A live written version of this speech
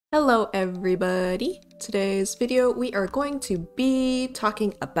Hello everybody! Today's video we are going to be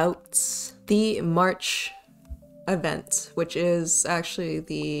talking about the March event, which is actually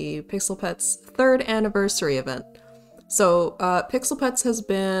the Pixel Petz 3rd anniversary event. So Pixel Petz has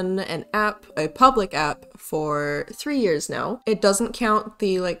been an app, a public app, for 3 years now. It doesn't count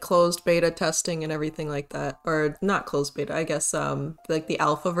the closed beta testing and everything like that, or not closed beta, I guess like the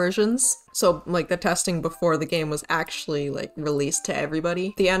alpha versions. So the testing before the game was actually released to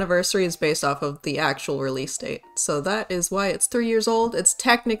everybody. The anniversary is based off of the actual release date. So that is why it's 3 years old. It's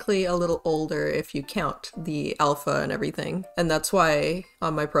technically a little older if you count the alpha and everything. And that's why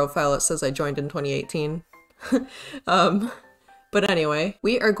on my profile it says I joined in 2018. But anyway,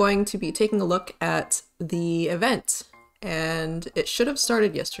 we are going to be taking a look at the event, and it should have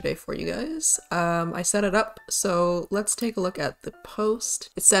started yesterday for you guys. I set it up, so let's take a look at the post.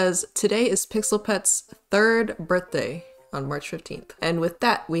 It says, today is Pixel Petz's 3rd birthday on March 15th. And with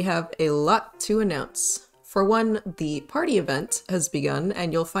that, we have a lot to announce. For one, the party event has begun,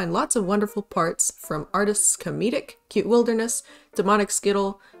 and you'll find lots of wonderful parts from artists Comedic, Cute Wilderness, Demonic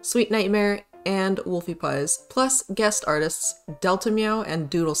Skittle, Sweet Nightmare, and Wolfie Pies, plus guest artists Delta Meow and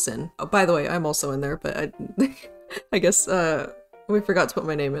Doodleson. Oh, by the way, I'm also in there, but I guess we forgot to put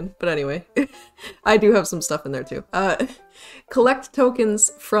my name in. But anyway, I do have some stuff in there too. Collect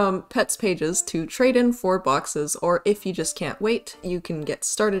tokens from Petz pages to trade in for boxes, or if you just can't wait, you can get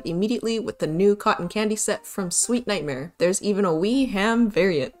started immediately with the new cotton candy set from Sweet Nightmare. There's even a wee ham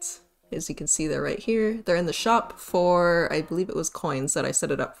variant. As you can see, they're right here. They're in the shop for, I believe it was coins that I set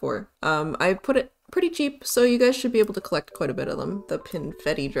it up for. I put it pretty cheap, so you guys should be able to collect quite a bit of them. The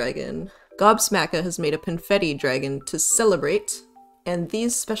Pinfetti Dragon. Gobsmacka has made a Pinfetti Dragon to celebrate, and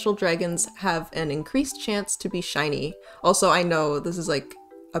these special dragons have an increased chance to be shiny. Also, I know this is like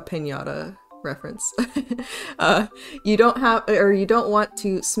a pinata reference. You don't want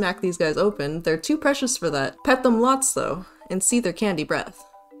to smack these guys open. They're too precious for that. Pet them lots though, and see their candy breath.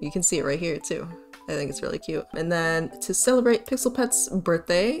 You can see it right here too. I think it's really cute. And then to celebrate Pixel Petz's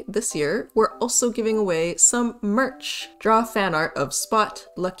birthday this year, we're also giving away some merch. Draw fan art of Spot,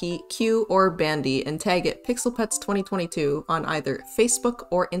 Lucky, Q, or Bandy and tag it Pixel Petz 2022 on either Facebook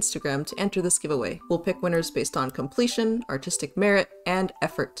or Instagram to enter this giveaway. We'll pick winners based on completion, artistic merit, and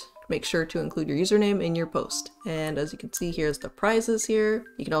effort. Make sure to include your username in your post. And as you can see, here's the prizes here.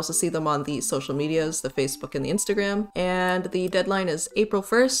 You can also see them on the social medias, the Facebook and the Instagram. And the deadline is April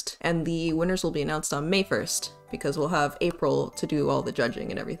 1st, and the winners will be announced on May 1st, because we'll have April to do all the judging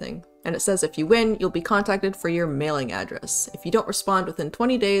and everything. And it says if you win, you'll be contacted for your mailing address. If you don't respond within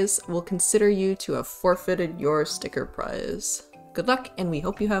 20 days, we'll consider you to have forfeited your sticker prize. Good luck, and we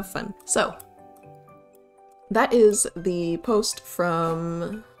hope you have fun. So, that is the post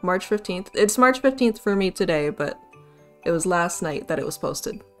from March 15th. It's March 15th for me today, but it was last night that it was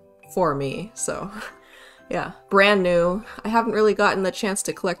posted for me, so yeah. Brand new. I haven't really gotten the chance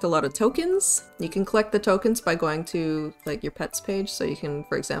to collect a lot of tokens. You can collect the tokens by going to your Petz page, so you can,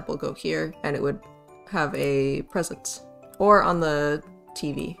 for example, go here and it would have a present, or on the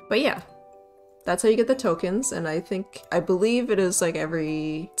TV. But yeah. That's how you get the tokens, and I believe it is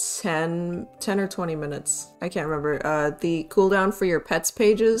every 10 or 20 minutes. I can't remember. The cooldown for your Petz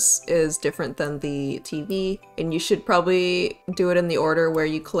pages is different than the TV, and you should probably do it in the order where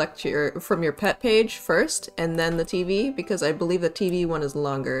you collect from your pet page first, and then the TV, because I believe the TV one is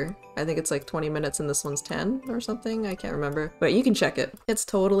longer. I think it's 20 minutes and this one's 10 or something, I can't remember. But you can check it. It's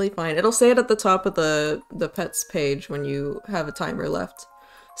totally fine. It'll say it at the top of the Petz page when you have a timer left.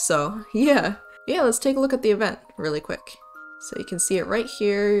 So, yeah. Yeah, let's take a look at the event really quick. So you can see it right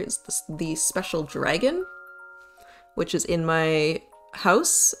here is the special dragon, which is in my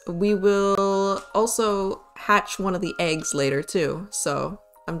house. We will also hatch one of the eggs later too, so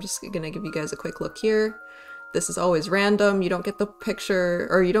I'm just gonna give you guys a quick look here. This is always random. You don't get the picture,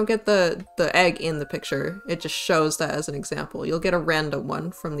 or you don't get the egg in the picture. It just shows that as an example. You'll get a random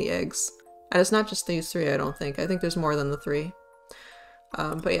one from the eggs. And it's not just these three, I don't think. I think there's more than the three.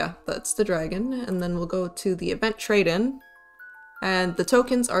 But yeah, that's the dragon, and then we'll go to the event trade-in, and the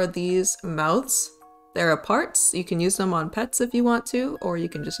tokens are these mouths. They're parts. You can use them on pets if you want to, or you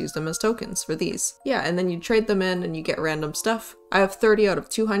can just use them as tokens for these. Yeah, and then you trade them in and you get random stuff. I have 30 out of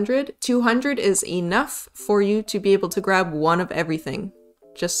 200. 200 is enough for you to be able to grab one of everything.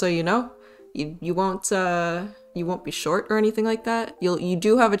 Just so you know, you won't be short or anything like that. You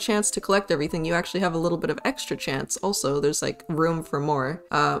do have a chance to collect everything. You actually have a little bit of extra chance. Also, there's room for more.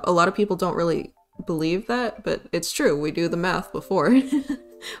 A lot of people don't really believe that, but it's true. We do the math before.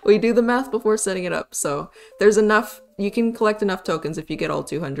 We do the math before setting it up, so there's enough you can collect enough tokens if you get all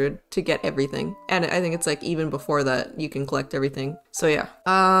 200 to get everything. And I think it's like even before that you can collect everything. So yeah.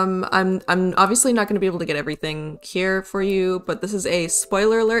 I'm obviously not going to be able to get everything here for you, but this is a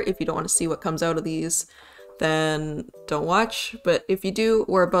spoiler alert. If you don't want to see what comes out of these, then don't watch. But if you do,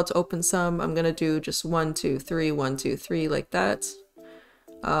 we're about to open some. I'm gonna do just 1, 2, 3, 1, 2, 3 like that.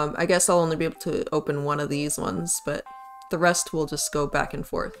 I guess I'll only be able to open one of these ones, but the rest will just go back and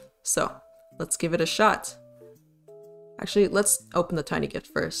forth. So let's give it a shot. Actually, let's open the tiny gift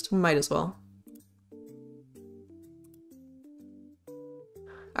first. Might as well.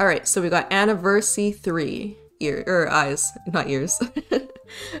 Alright, so we got Anniversary 3 eyes, not ears.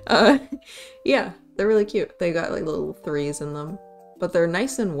 Yeah, they're really cute. They got like little 3s in them, but they're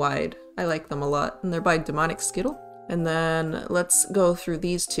nice and wide. I like them a lot, and they're by Demonic Skittle. And then let's go through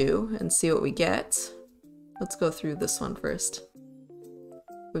these two and see what we get. Let's go through this one first.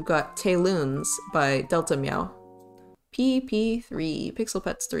 We've got Tayloons by Delta Meow. PP3, Pixel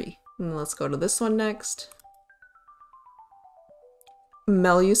Petz 3. And let's go to this one next.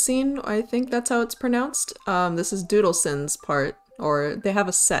 Melusine, I think that's how it's pronounced. This is Doodleson's part, or they have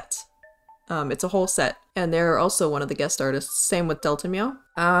a set. It's a whole set, and they're also one of the guest artists. Same with Delta Meow.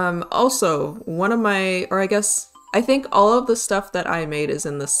 Also, one of my, or I think all of the stuff that I made is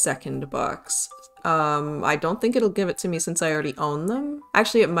in the second box. I don't think it'll give it to me since I already own them.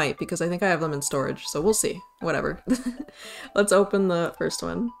 Actually, it might, because I think I have them in storage, so we'll see. Whatever. Let's open the first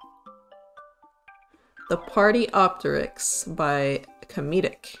one. The Party Opteryx by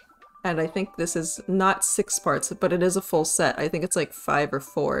Comedic. And I think this is not 6 parts, but it is a full set. I think it's like 5 or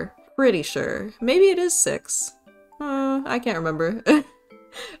 4. Pretty sure. Maybe it is 6. I can't remember.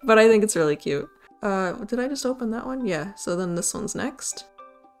 But I think it's really cute. Did I just open that one? Yeah, so then this one's next.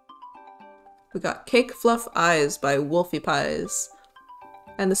 We got Cake Fluff Eyes by Wolfie Pies.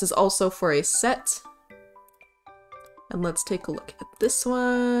 And this is also for a set. And let's take a look at this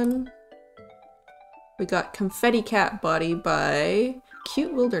one. We got Confetti Cat Body by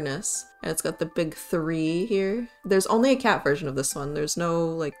Cute Wilderness. And it's got the big 3 here. There's only a cat version of this one. There's no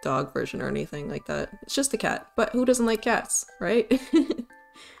like dog version or anything like that. It's just a cat. But who doesn't like cats, right?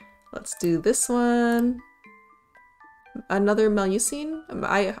 Let's do this one. Another Melusine?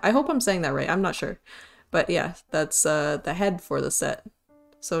 I hope I'm saying that right. I'm not sure. But yeah, that's the head for the set.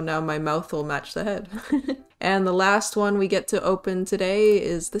 So now my mouth will match the head. And the last one we get to open today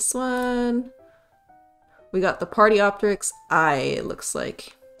is this one. We got the Party Opteryx Eye, it looks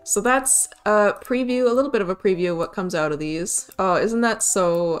like. So that's a preview, a little bit of a preview of what comes out of these. Oh, isn't that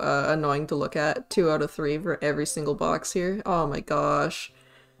so annoying to look at? 2 out of 3 for every single box here. Oh my gosh.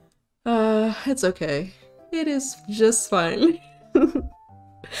 It's okay. It is just fine.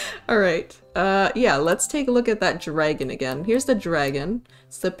 Alright, yeah, let's take a look at that dragon again. Here's the dragon.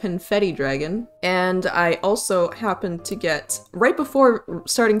 It's the Pinfetti dragon. And I also happened to get, right before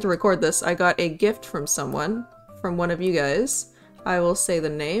starting to record this, I got a gift from someone, from one of you guys. I will say the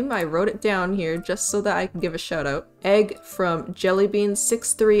name. I wrote it down here just so that I can give a shout out. Egg from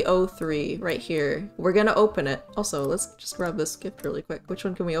Jellybean6303, right here. We're gonna open it. Also, let's just grab this gift really quick. Which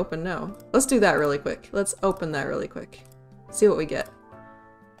one can we open now? Let's do that really quick. Let's open that really quick. See what we get.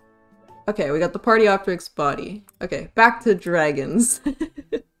 Okay, we got the Party Opteryx body. Okay, back to dragons.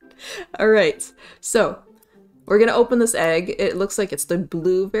 Alright, so we're gonna open this egg. It looks like it's the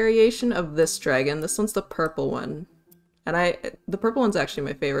blue variation of this dragon. This one's the purple one. And the purple one's actually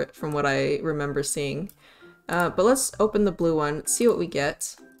my favorite from what I remember seeing. But let's open the blue one, see what we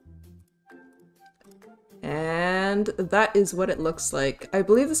get. And that is what it looks like. I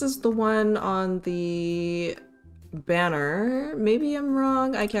believe this is the one on the banner. Maybe I'm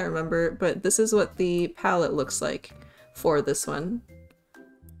wrong, I can't remember, but this is what the palette looks like for this one.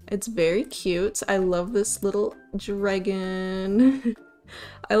 It's very cute. I love this little dragon.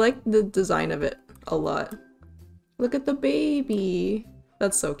 I like the design of it a lot. Look at the baby.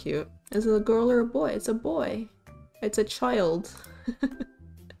 That's so cute. Is it a girl or a boy? It's a boy. It's a child.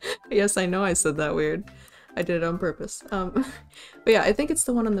 Yes, I know I said that weird. I did it on purpose. But yeah, I think it's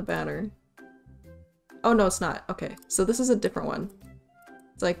the one on the banner. Oh no, it's not. Okay, so this is a different one.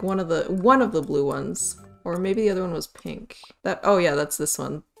 It's like one of the blue ones, or maybe the other one was pink. Oh yeah, that's this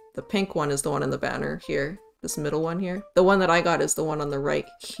one. The pink one is the one in the banner here. This middle one here. The one that I got is the one on the right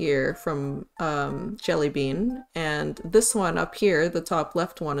here from Jellybean, and this one up here, the top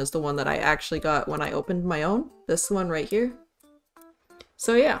left one, is the one that I actually got when I opened my own. This one right here.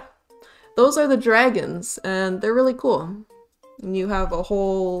 So yeah, those are the dragons, and they're really cool. You have a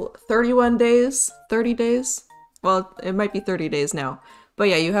whole 31 days, 30 days? Well, it might be 30 days now. But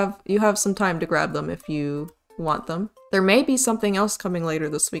yeah, you have some time to grab them if you want them. There may be something else coming later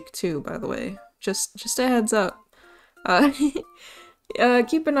this week too, by the way. Just a heads up. Uh,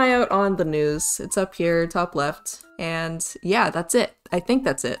 keep an eye out on the news. It's up here, top left. And yeah, that's it. I think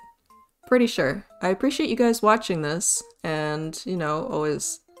that's it. Pretty sure. I appreciate you guys watching this and, you know,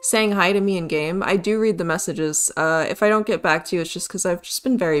 always saying hi to me in game. I do read the messages. If I don't get back to you, it's just because I've just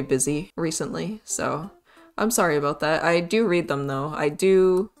been very busy recently, so I'm sorry about that. I do read them though. I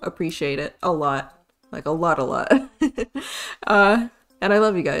do appreciate it a lot. Like a lot. And I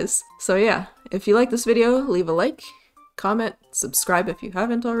love you guys. So yeah, if you like this video, leave a like, comment, subscribe if you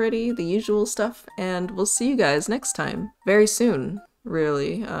haven't already, the usual stuff, and we'll see you guys next time. Very soon,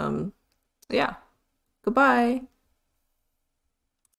 really. Yeah. Goodbye!